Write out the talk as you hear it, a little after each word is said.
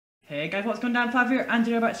Hey guys, what's going down 5 here? And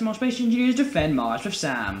today about some more Space Engineers Defend Mars with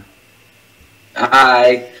Sam.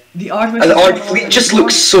 Hi. The Our fleet just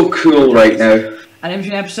looks so cool right now. And in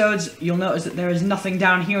between episodes, you'll notice that there is nothing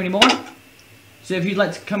down here anymore. So if you'd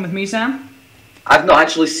like to come with me, Sam. I've not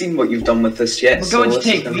actually seen what you've done with this yet. We're going to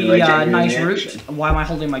take the nice route. Action. Why am I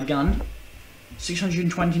holding my gun?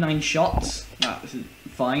 629 shots. That's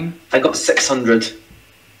fine. I got 600.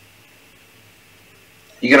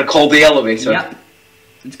 You gonna call the elevator? Yep.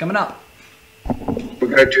 It's coming up. We're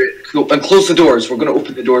gonna do it. And close the doors. We're gonna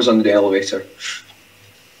open the doors under the elevator.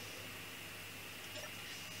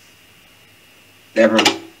 Never.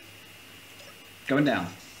 Going down.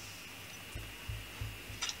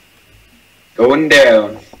 Going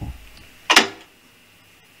down.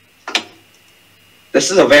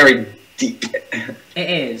 This is a very deep. It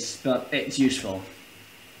is, but it's useful.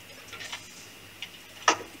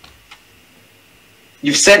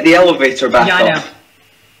 You've sent the elevator back Yeah, up. I know.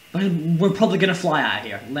 But we're probably gonna fly out of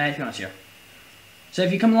here. Let's be honest here. So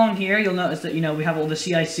if you come along here, you'll notice that we have all the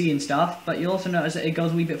CIC and stuff, but you'll also notice that it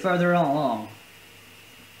goes a wee bit further along.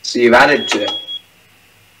 So you've added to it.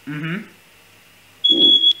 Mm-hmm.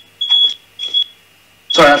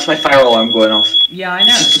 Sorry, that's my fire alarm going off. Yeah, I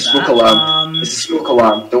know. It's just a smoke alarm. It's a smoke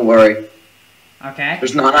alarm. Don't worry. Okay.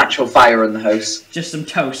 There's not an actual fire in the house. Just some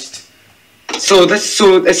toast. So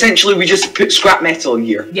essentially we just put scrap metal in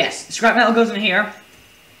here. Yes, scrap metal goes in here.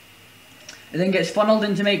 It then gets funneled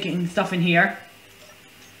into making stuff in here.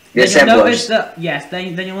 The then you'll notice assemblers. that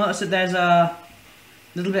then you'll notice that there's a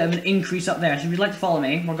little bit of an increase up there. So if you'd like to follow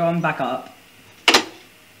me, we're going back up.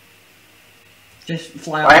 Just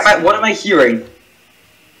fly up. What am I hearing?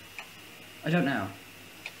 I don't know.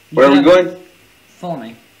 Where are we going? Follow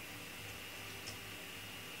me.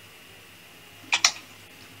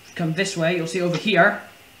 Come this way, you'll see over here.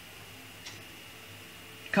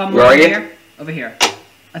 Come Where are you? here. Over here.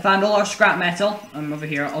 I found all our scrap metal. I'm over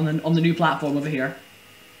here on the new platform over here.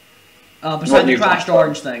 Beside the crashed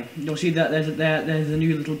orange thing, you'll see that there's a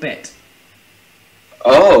new little bit.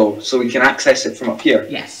 Oh, so we can access it from up here.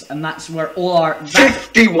 Yes, and that's where all our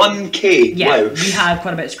 51k. Yeah, wow. we have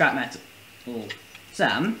quite a bit of scrap metal. Oh.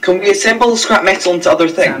 Sam, can we assemble scrap metal into other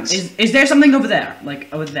things? Sam, is there something over there? Like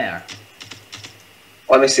over there?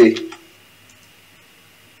 Let me see.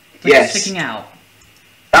 Like yes. sticking out.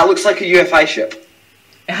 That looks like a UFI ship.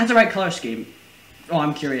 It has the right color scheme. Oh,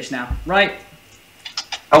 I'm curious now. Right.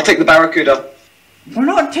 I'll take the Barracuda. We're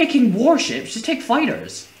not taking warships, just take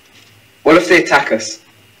fighters. What if they attack us?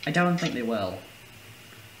 I don't think they will.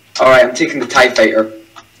 Alright, I'm taking the TIE Fighter.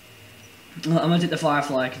 Well, I'm gonna take the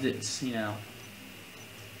Firefly because it's,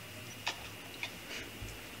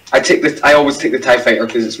 I always take the TIE Fighter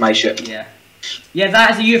because it's my ship. Yeah. Yeah,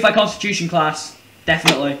 that is the UFI Constitution class.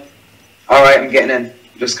 Definitely. Alright, I'm getting in.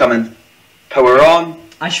 Just coming. Power on.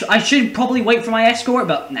 I should probably wait for my escort,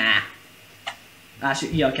 but nah.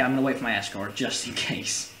 Actually, yeah, okay, I'm gonna wait for my escort just in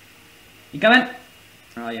case. You coming?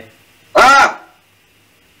 Where are you? Ah!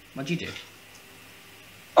 What'd you do?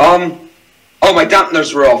 Oh, my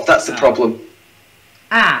dampeners were off. That's the problem.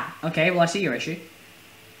 Ah, okay, well, I see your issue.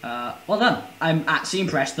 Well done. I'm actually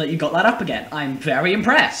impressed that you got that up again. I'm very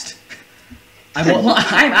impressed. I'm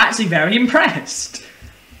actually very impressed.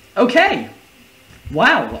 Okay.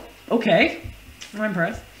 Wow. Okay. I'm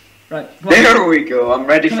impressed. Right. There we go. I'm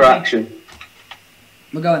ready for action.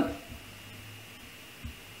 We're going.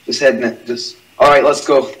 Just heading it. Alright, let's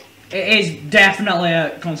go. It is definitely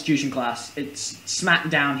a Constitution class. It's smack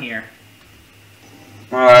down here.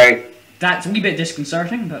 Alright. That's a wee bit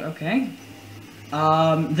disconcerting, but okay.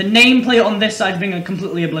 The nameplate on this side being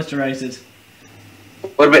completely obliterated.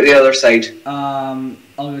 What about the other side? I'll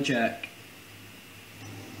go check.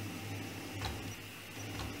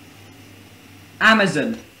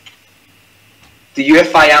 Amazon. The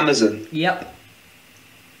UFI Amazon. Yep.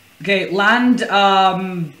 Okay, land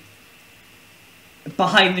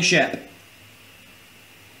behind the ship.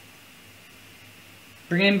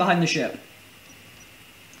 Bring it in behind the ship.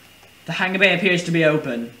 The hangar bay appears to be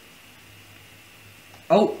open.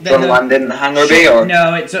 Oh, Do you want to land in the hangar bay or?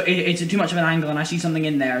 No, it's too much of an angle, and I see something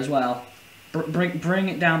in there as well. Bring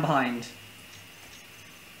it down behind.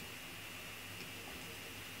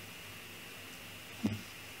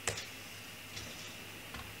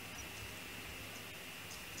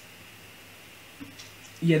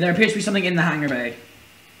 Yeah, there appears to be something in the hangar bay.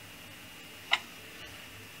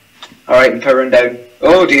 Alright, I'm powering down.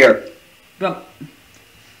 Oh dear. Well,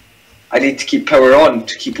 I need to keep power on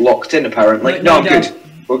to keep locked in apparently. No, I'm good.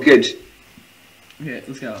 We're good. Okay,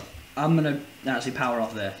 let's go. I'm gonna actually power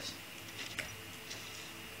off this.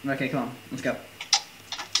 Okay, come on, let's go.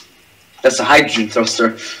 That's a hydrogen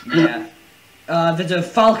thruster. Yeah. There's a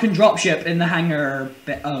Falcon dropship in the hangar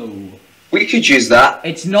bay. Oh. We could use that.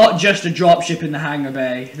 It's not just a dropship in the hangar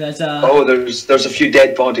bay. There's a... Oh, there's a few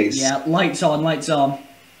dead bodies. Yeah, lights on, lights on.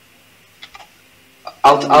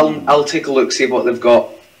 I'll take a look, see what they've got.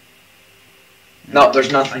 No,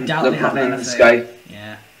 there's nothing. I doubt they have nothing in anything. the sky.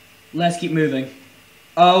 Yeah. Let's keep moving.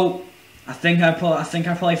 Oh, I think I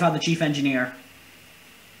probably found the chief engineer.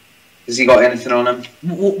 Has he got anything on him?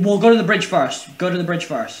 We'll go to the bridge first. Go to the bridge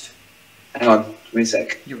first. Hang on, give me a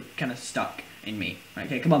sec. You're kind of stuck in me.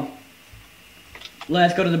 Okay, come on.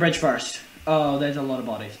 Let's go to the bridge first. Oh, there's a lot of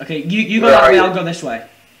bodies. Okay, you go that way. I'll go this way.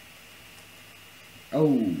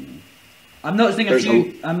 Oh, I'm noticing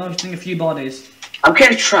a few bodies. I'm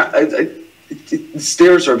kind of trying. The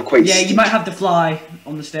stairs are quite steep. You might have to fly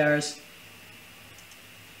on the stairs.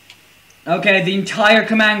 Okay, the entire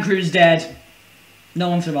command crew is dead. No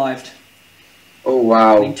one survived. Oh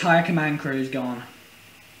wow. The entire command crew is gone.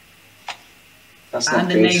 That's not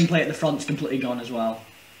and the good. nameplate at the front's completely gone as well.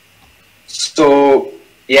 So,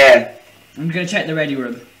 yeah. I'm gonna check the ready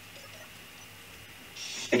room.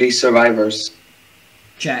 Any survivors?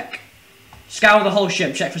 Check. Scour the whole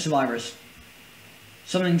ship, check for survivors.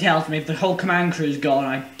 Something tells me if the whole command crew is gone,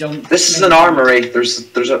 I don't... This is an armory.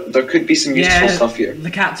 There could be some useful stuff here.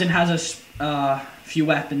 The captain has a few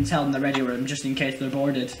weapons held in the ready room, just in case they're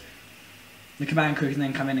boarded. The command crew can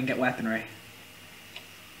then come in and get weaponry.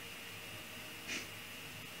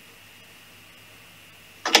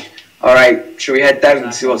 Alright, should we head down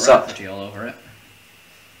and see what's up? All over it.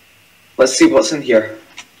 Let's see what's in here.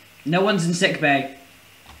 No one's in sick bay.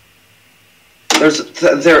 There's a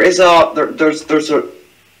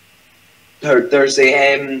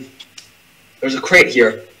crate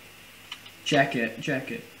here. Check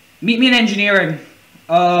it. Meet me in engineering.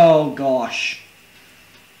 Oh gosh.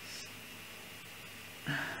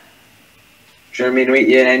 Do you want me to meet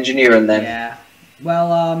you in engineering then? Yeah.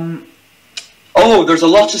 Well, Oh, there's a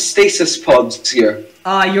lot of stasis pods here.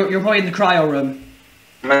 You're probably in the cryo room.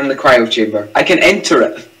 I'm in the cryo chamber. I can enter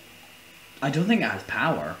it. I don't think it has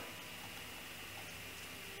power.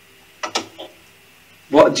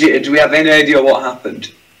 What do we have any idea what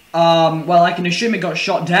happened? Well, I can assume it got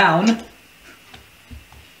shot down.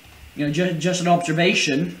 You know, just an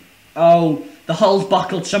observation. Oh, the hull's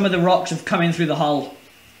buckled. Some of the rocks have come in through the hull.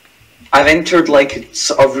 I've entered like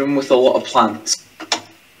a room with a lot of plants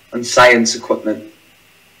and science equipment.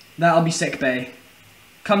 That'll be sick bay.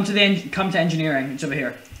 Come to engineering. It's over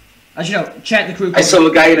here. As you know, check the crew. I saw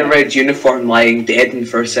a guy in a red uniform lying dead, and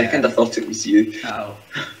for a second I thought it was you. Oh,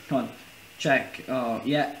 come on. Check. Oh,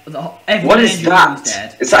 yeah. What is that?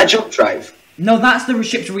 Dead. Is that a jump drive? No, that's the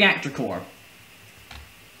ship's reactor core.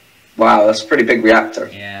 Wow, that's a pretty big reactor.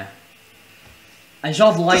 Yeah. I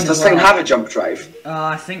saw the line. Does this thing have a jump drive?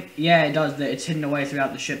 I think, yeah, it does. It's hidden away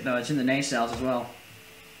throughout the ship, though. It's in the nacelles as well.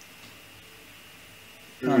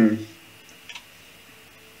 Hmm.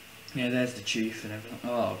 Yeah, there's the chief and everything.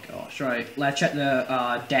 Oh gosh, right. Let's check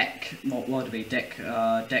the deck. What would it be? Deck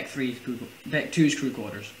 2's crew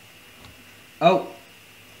quarters. Oh,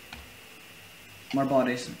 more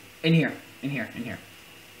bodies in here.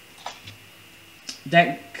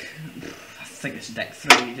 Deck. I think it's deck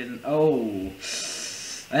 3. Didn't. Oh,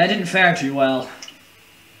 that didn't fare too well.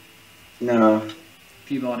 No.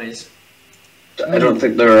 Few bodies. I don't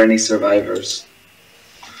think there are any survivors.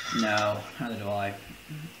 No, neither do I.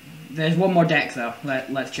 There's one more deck though.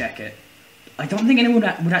 Let's check it. I don't think anyone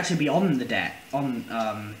would actually be on the deck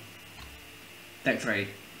deck 3.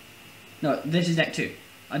 No, this is deck 2.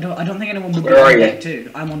 I don't think anyone would be on deck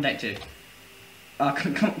 2. I'm on deck 2.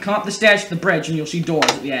 Come up the stairs to the bridge and you'll see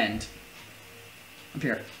doors at the end. Up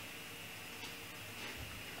here.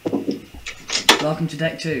 Welcome to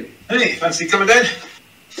deck 2. Hey, fancy coming down?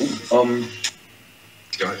 Go on,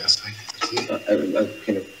 that's fine.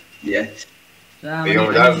 kind of, yeah. Let me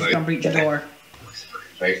just come breach the door.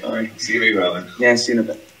 Right, alright. See you well then. Yeah, see you in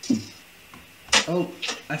a bit. Oh,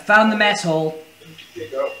 I found the mess hall. Here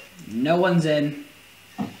you go. No one's in.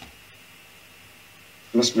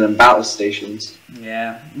 Must have been in battle stations.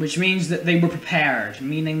 Yeah, which means that they were prepared,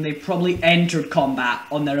 meaning they probably entered combat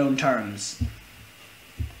on their own terms.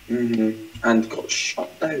 And got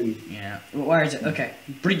shot down. Yeah. Where is it? Okay.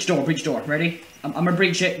 Breach door. Ready? I'm gonna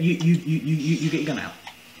breach it. You get your gun out.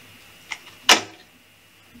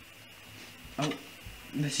 Oh,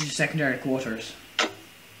 this is your secondary quarters.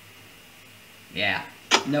 Yeah.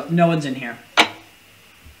 No one's in here.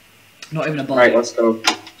 Not even a body. Right, let's go.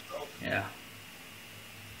 Yeah.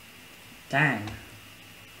 Dang.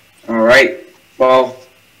 Alright. Well,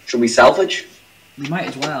 should we salvage? We might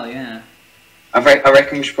as well, yeah. I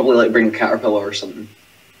reckon we should probably like bring a caterpillar or something.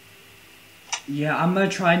 Yeah, I'm gonna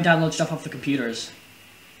try and download stuff off the computers.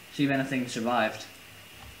 See if anything survived.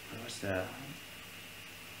 What's the...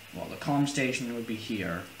 Well, the comm station would be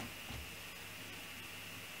here.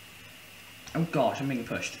 Oh gosh, I'm being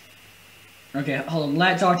pushed. Okay, hold on,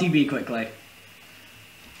 let's RTB quickly.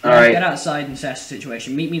 Alright. Get outside and assess the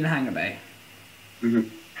situation. Meet me in the hangar bay. Mm-hmm.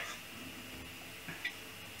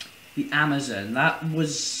 The Amazon, that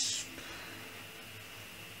was...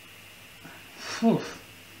 Whew.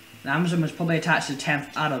 The Amazon was probably attached to the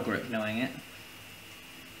 10th Adult Group, knowing it.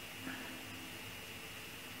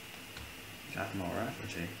 Got more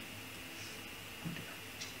effigy.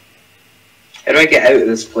 How do I get out of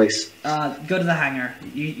this place? Go to the hangar.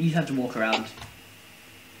 You have to walk around.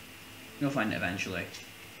 You'll find it eventually.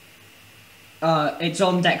 It's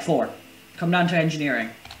on deck 4. Come down to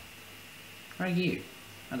engineering. Where are you?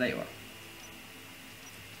 Oh, there you are.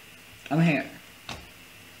 I'm here.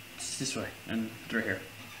 It's this way, and through here.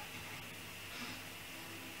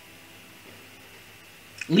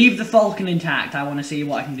 Leave the Falcon intact. I want to see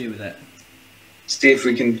what I can do with it. See if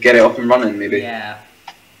we can get it up and running, maybe. Yeah.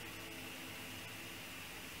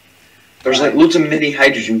 There's like loads of mini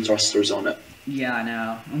hydrogen thrusters on it. Yeah, I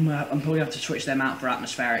know. I'm probably have to switch them out for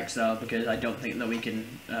atmospherics though, because I don't think that we can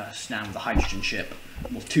stand with a hydrogen ship.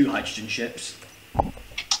 Well, 2 hydrogen ships.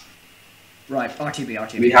 Right,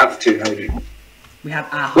 RTB. We have 2 hydrogen. We have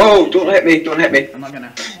a... Whoa! Don't hit me! Don't hit me! I'm not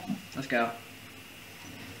gonna. Let's go.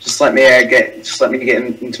 Just let me get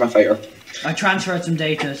into my fighter. I transferred some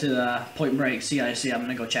data to the Point Break CIC. I'm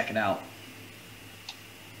gonna go check it out.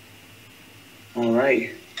 All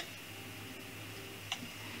right.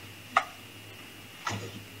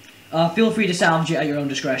 Feel free to salvage it at your own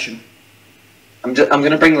discretion. I'm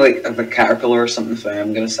gonna bring like a caterpillar or something. So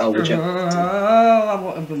I'm gonna salvage it.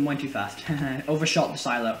 Oh, I've been way too fast. Overshot the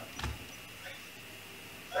silo.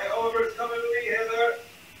 Hey, Oliver's coming with me, Heather.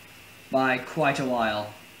 By quite a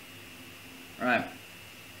while. Right.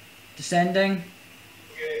 Descending.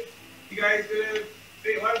 Okay. You guys did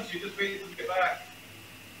big lunch. You just wait to get back.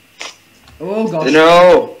 Oh gosh.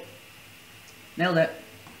 No. Nailed it.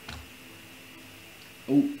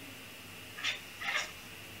 Oh.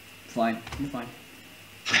 Fine. I'm fine.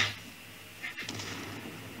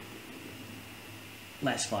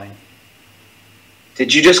 Less fine.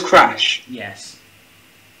 Did you just crash? Yes.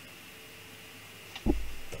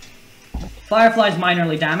 Firefly's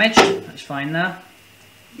minorly damaged. That's fine now.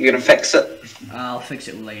 You're gonna fix it? I'll fix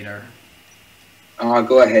it later. Oh,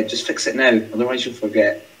 go ahead. Just fix it now. Otherwise you'll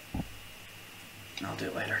forget. I'll do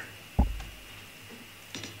it later.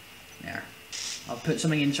 There. I'll put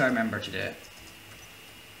something in so I remember to do it.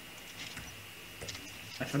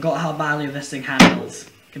 I forgot how badly this thing handles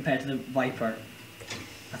compared to the Viper.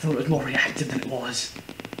 I thought it was more reactive than it was.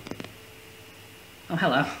 Oh,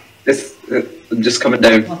 hello. I'm just coming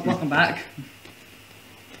down. Welcome back.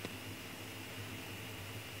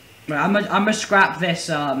 Right, I'm gonna scrap this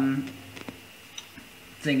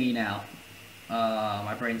thingy now.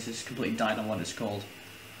 My brain's just completely died on what it's called.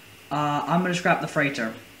 I'm gonna scrap the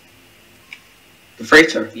freighter. The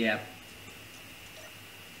freighter? Yeah.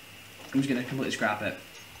 I'm just gonna completely scrap it.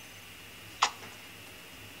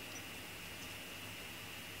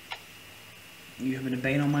 You have been a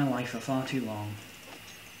bane on my life for far too long.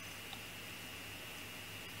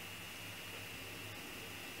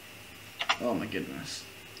 Oh my goodness.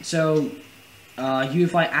 So,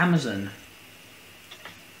 UFI Amazon.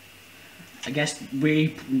 I guess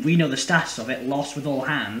we know the status of it. Lost with all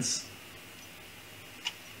hands.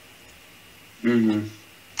 Mm-hmm.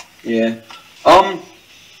 Yeah.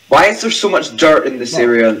 Why is there so much dirt in this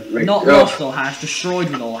area? Right? Not lost with all hands. Destroyed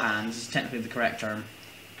with all hands is technically the correct term.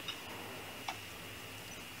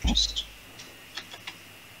 Just...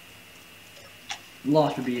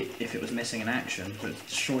 Lost would be if it was missing in action, but it's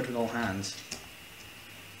destroyed with all hands.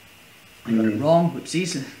 I got it wrong.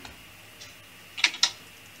 Whoopsies.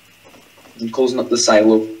 I'm closing up the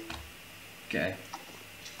silo. Okay.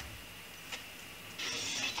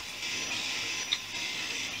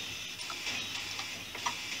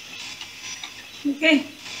 Okay.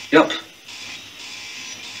 Yep.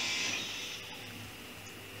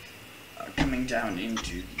 Coming down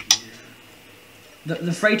into here.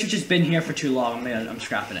 The freighter's just been here for too long. I'm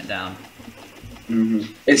scrapping it down.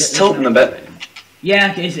 Mm-hmm. It's tilting a bit.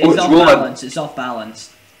 Yeah, it's it's off rolling. balance. It's off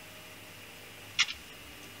balance.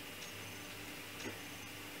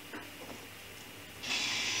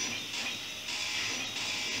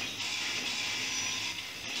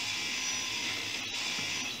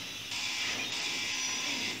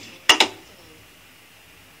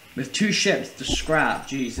 With 2 ships to scrap,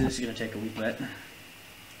 geez, this is gonna take a wee bit.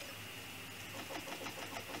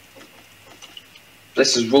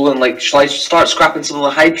 this is rolling like. Shall I start scrapping some of the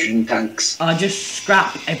hydrogen tanks? Just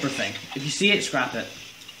scrap everything. If you see it, scrap it.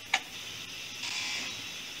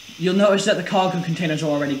 You'll notice that the cargo containers are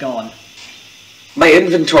already gone. My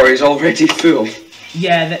inventory is already full.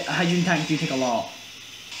 Yeah, the hydrogen tanks do take a lot.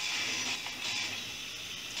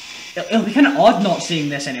 It'll be kind of odd not seeing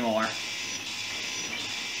this anymore.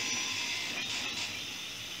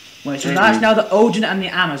 Wait, so that's now the Odin and the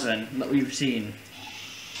Amazon that we've seen.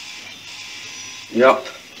 Yup.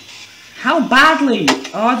 How badly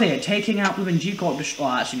are they at taking out Blue and G-Corp? Well,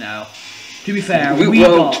 actually, no. To be fair,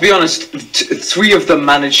 to be honest, 3 of them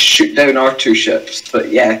managed to shoot down our 2 ships, but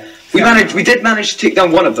yeah, we did manage to take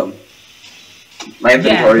down one of them. My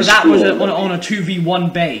inventory is but that was full. on a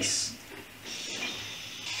 2v1 base.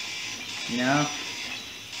 You know?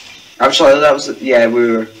 Actually, that was yeah,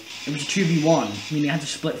 we were. It was a 2v1, meaning you had to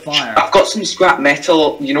split fire. I've got some scrap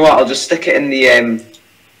metal. You know what? I'll just stick it in the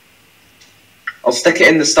I'll stick it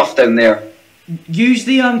in the stuff down there. Use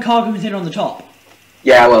the cargo container on the top.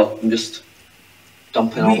 Yeah, well, I'm just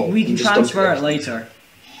dumping all. We can transfer it later.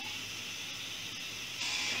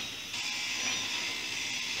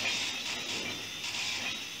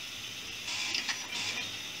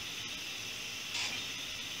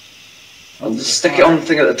 I'll just stick it on the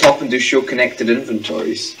thing at the top and do show connected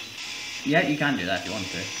inventories. Yeah, you can do that if you want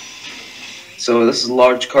to. So this is a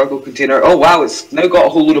large cargo container. Oh wow, it's now got a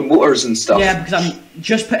whole load of motors and stuff. Yeah, because I'm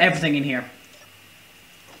just put everything in here.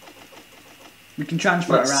 We can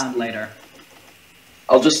transfer it around later.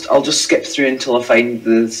 I'll just skip through until I find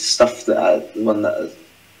the stuff that the one that.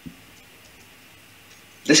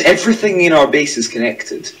 Everything in our base is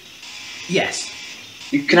connected. Yes.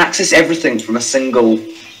 You can access everything from a single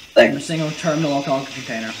thing. From a single terminal or cargo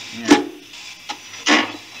container. Yeah.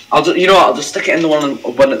 You know what? I'll just stick it in the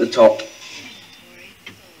one at the top.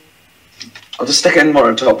 I'll just stick it in one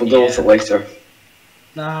at the top. We'll deal with it later.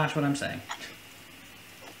 That's what I'm saying.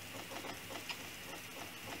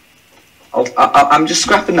 I'm just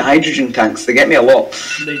scrapping the hydrogen tanks. They get me a lot.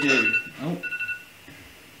 They do. Oh.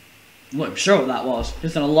 Look, sure what that was.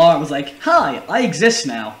 Just an alarm was like, "Hi, I exist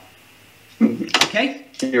now." Okay.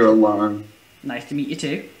 Your alarm. Nice to meet you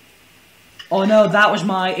too. Oh no, that was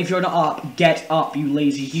my "if you're not up, get up, you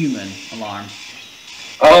lazy human" alarm.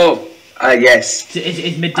 Oh, yes.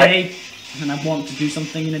 It's midday, and I want to do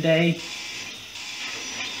something in a day.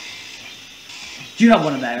 Do you have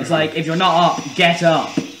one of them? It's like, if you're not up, get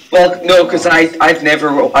up. Well, no, because I've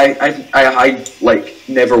never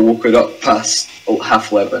never woken up past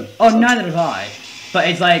 11:30. Oh, so. Neither have I. But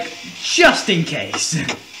it's like, just in case.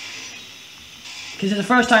 Because it's the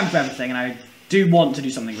first time for everything, and I do want to do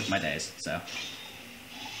something with my days, so.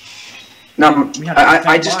 No,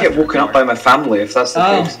 I just get woken up by my family, if that's the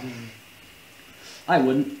case. I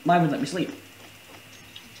wouldn't. Mine would let me sleep.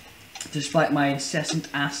 Despite my incessant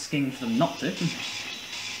asking for them not to.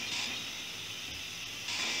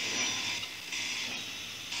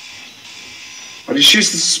 I just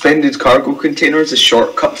use the suspended cargo container as a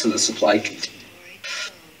shortcut to the supply container.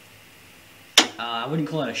 I wouldn't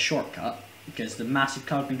call it a shortcut, because the massive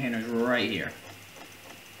cargo container is right here.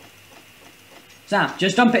 Sam,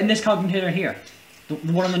 just dump it in this cargo container here. The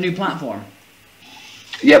one on the new platform.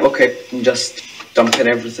 Yep, okay. I'm just dumping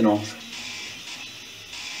everything off.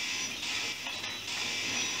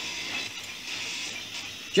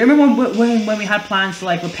 Do you remember when we had plans to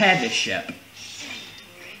like repair this ship?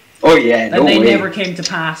 Oh yeah, no way. And they never came to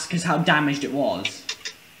pass because how damaged it was.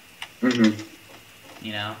 Mhm.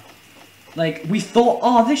 You know? Like, we thought,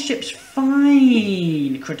 oh, this ship's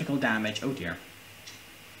fine. Critical damage. Oh dear.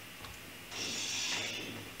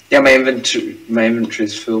 Yeah, my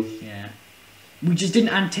inventory's full. Yeah. We just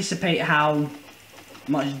didn't anticipate how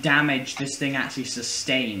much damage this thing actually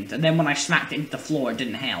sustained. And then when I smacked it into the floor, it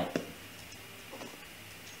didn't help.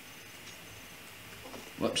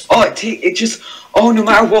 Whoops. Oh, no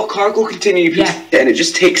matter what cargo container you put it in, it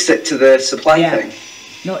just takes it to the supply thing.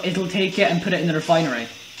 No, it'll take it and put it in the refinery.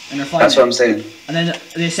 That's what I'm saying. And then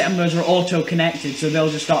the assemblers are auto-connected, so they'll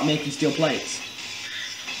just start making steel plates.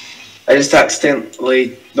 I just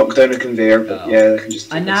accidentally knocked down a conveyor, but yeah, they can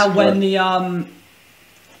just. And now when the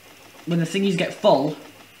thingies get full,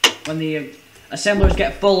 when the assemblers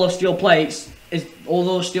get full of steel plates, all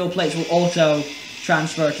those steel plates will auto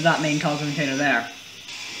transfer to that main cargo container there.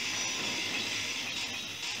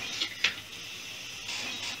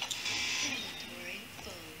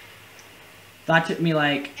 That took me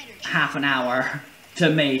like half an hour to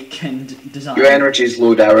make and design. Your energy's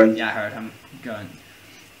low, Darren. Yeah, I heard him going.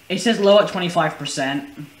 It says low at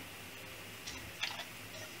 25%.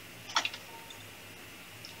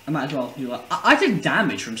 I might as well do that. I did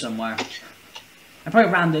damage from somewhere. I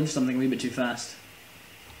probably rammed into something a wee bit too fast.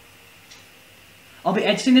 I'll be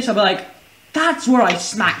editing this, I'll be like, that's where I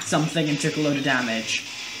smacked something and took a load of damage.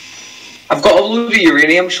 I've got a load of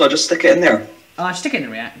uranium, shall I just stick it in there? Stick it in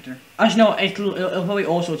the reactor. Actually, no, it'll probably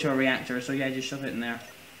auto to a reactor, so yeah, just shove it in there.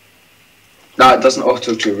 No, it doesn't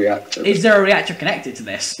auto to a reactor. Is there a reactor connected to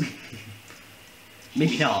this?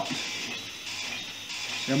 Maybe not.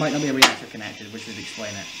 There might not be a reactor connected, which would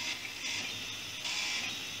explain it.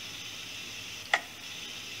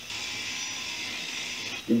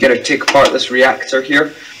 I'm gonna take apart this reactor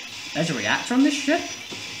here. There's a reactor on this ship?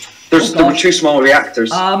 There were 2 small reactors.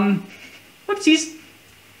 Whoopsies.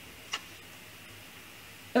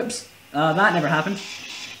 Oops. That never happened.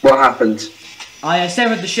 What happened? I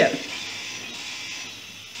severed the ship.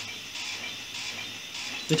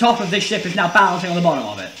 The top of this ship is now balancing on the bottom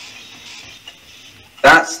of it.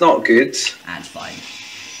 That's not good. That's fine.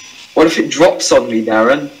 What if it drops on me,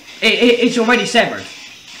 Darren? It's already severed.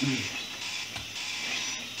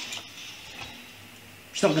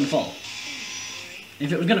 It's not going to fall.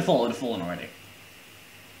 If it was going to fall, it would have fallen already.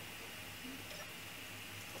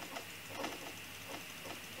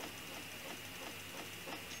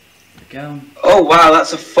 There we go. Oh wow,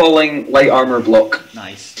 that's a falling light armor block.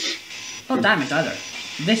 Nice. Not damaged either.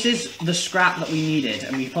 This is the scrap that we needed,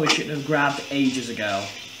 and we probably should have grabbed ages ago.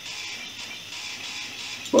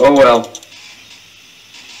 Oh well.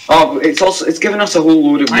 Oh, it's given us a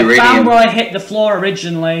whole load of uranium. I found where I hit the floor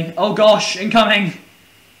originally. Oh gosh, incoming!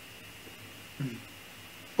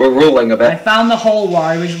 We're rolling a bit. I found the hole where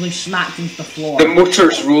I originally smacked into the floor. The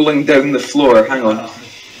motor's rolling down the floor. Hang on. Oh.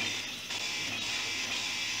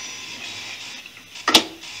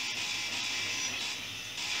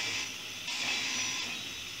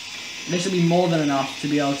 This will be more than enough to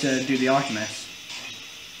be able to do the Artemis.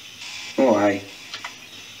 Oh aye.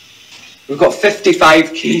 We've got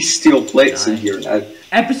 55k steel plates in here now.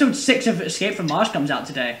 Episode 6 of Escape from Mars comes out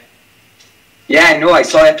today. Yeah, I know. I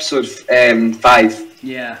saw episode 5.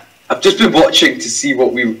 Yeah. I've just been watching to see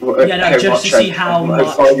what we. Yeah, no, just to see how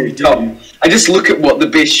much far we we've do. come. I just look at what the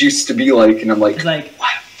base used to be like, and I'm like, It's like, wow.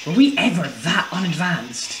 were we ever that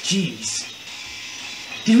unadvanced? Jeez.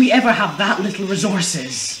 Did we ever have that little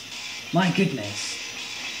resources? My goodness.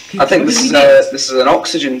 I think this is an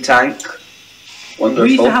oxygen tank. Wonderful.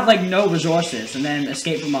 We used to have like no resources, and then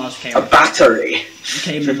Escape from Mars came. A battery.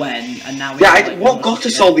 Came and went, and now we. Yeah, have, like, what got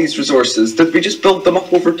us all these resources? Did we just build them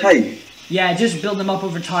up over time? Yeah, just build them up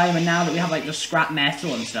over time, and now that we have like the scrap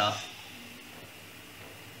metal and stuff,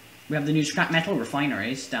 we have the new scrap metal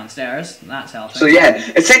refineries downstairs. That's helping. So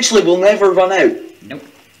yeah, essentially we'll never run out. Nope.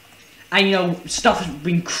 And you know, stuff has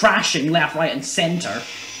been crashing left, right, and centre,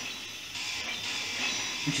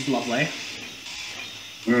 which is lovely.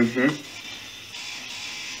 Mm-hmm.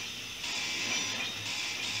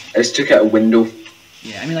 I just took out a window.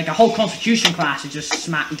 Yeah, I mean, like a whole Constitution class is just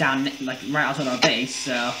smacked down, like right outside our base.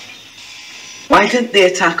 So. Why didn't they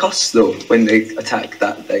attack us though when they attacked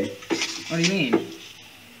that thing? What do you mean?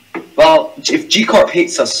 Well, if G-Corp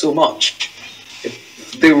hates us so much,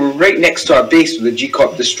 if they were right next to our base with a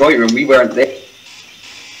G-Corp destroyer and we weren't there.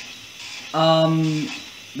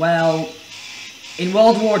 Well, in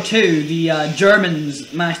World War II, the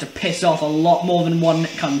Germans managed to piss off a lot more than one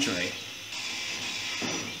country.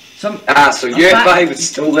 So UFI was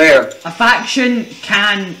still there. A faction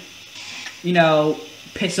can, you know,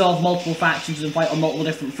 piss off multiple factions and fight on multiple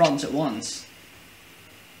different fronts at once.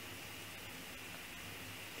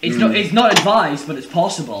 It's not advised, but it's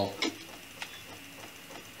possible.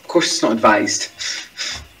 Of course, it's not advised.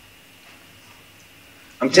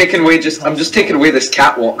 I'm just taking away this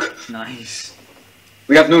catwalk. Nice.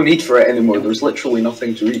 We have no need for it anymore. There's literally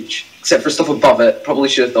nothing to reach except for stuff above it. Probably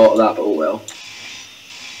should have thought of that, but oh well.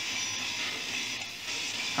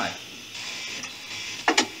 Hi.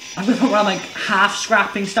 I'm gonna run like half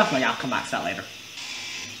scrapping stuff. Like I'll come back to that later.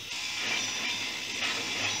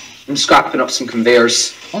 I'm scrapping up some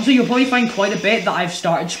conveyors. Also, you'll probably find quite a bit that I've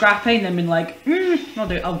started scrapping and then been like,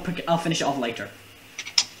 I'll finish it off later.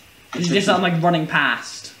 It's just I'm like running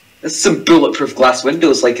past. There's some bulletproof glass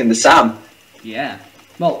windows like in the SAM. Yeah.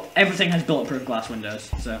 Well, everything has bulletproof glass windows,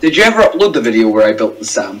 so. Did you ever upload the video where I built the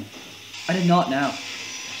SAM? I did not know.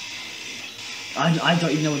 I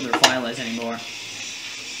don't even know what their file is anymore.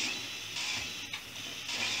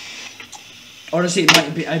 Honestly,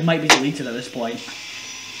 it might be deleted at this point.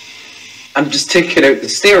 I'm just taking out the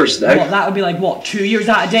stairs now. What, that would be like, what, 2 years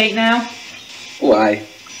out of date now? Oh, aye.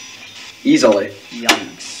 Easily.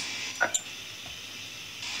 Yikes.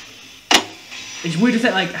 It's weird to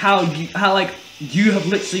think, like, how you have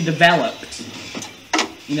literally developed,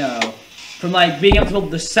 you know, from, like, being able to build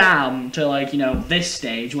the SAM to, like, you know, this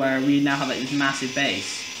stage where we now have, like, this massive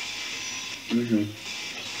base. Mm-hmm.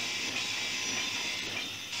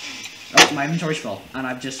 Oh, my inventory's full, and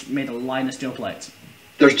I've just made a line of steel plates.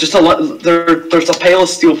 There's just there's a pile of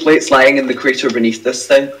steel plates lying in the crater beneath this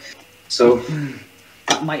thing. So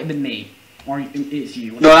That might have been me, or it's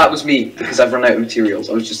you. no, that was me because I've run out of materials.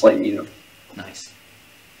 I was just letting you know. Nice.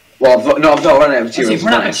 Well, I've not run out of materials. You've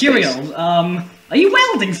run out of materials. Are you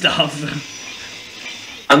welding stuff?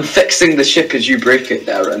 I'm fixing the ship as you break it,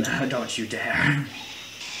 Darren. Oh, don't you dare.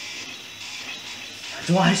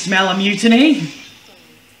 Do I smell a mutiny?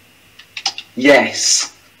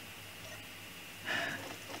 Yes.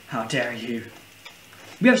 How dare you.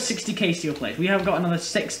 We have 60k steel plates. We have got another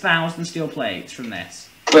 6,000 steel plates from this.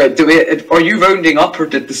 Wait, are you rounding up, or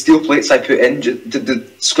did the steel plates I put in, did the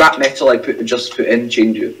scrap metal I just put in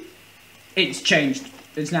change it? It's changed.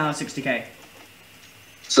 It's now 60k.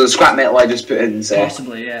 So the scrap metal I just put in, say.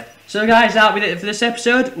 Possibly, yeah. So guys, that'll be it for this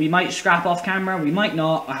episode. We might scrap off camera, we might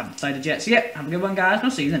not. I haven't decided yet. So yeah, have a good one guys, and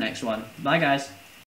I'll see you in the next one. Bye guys.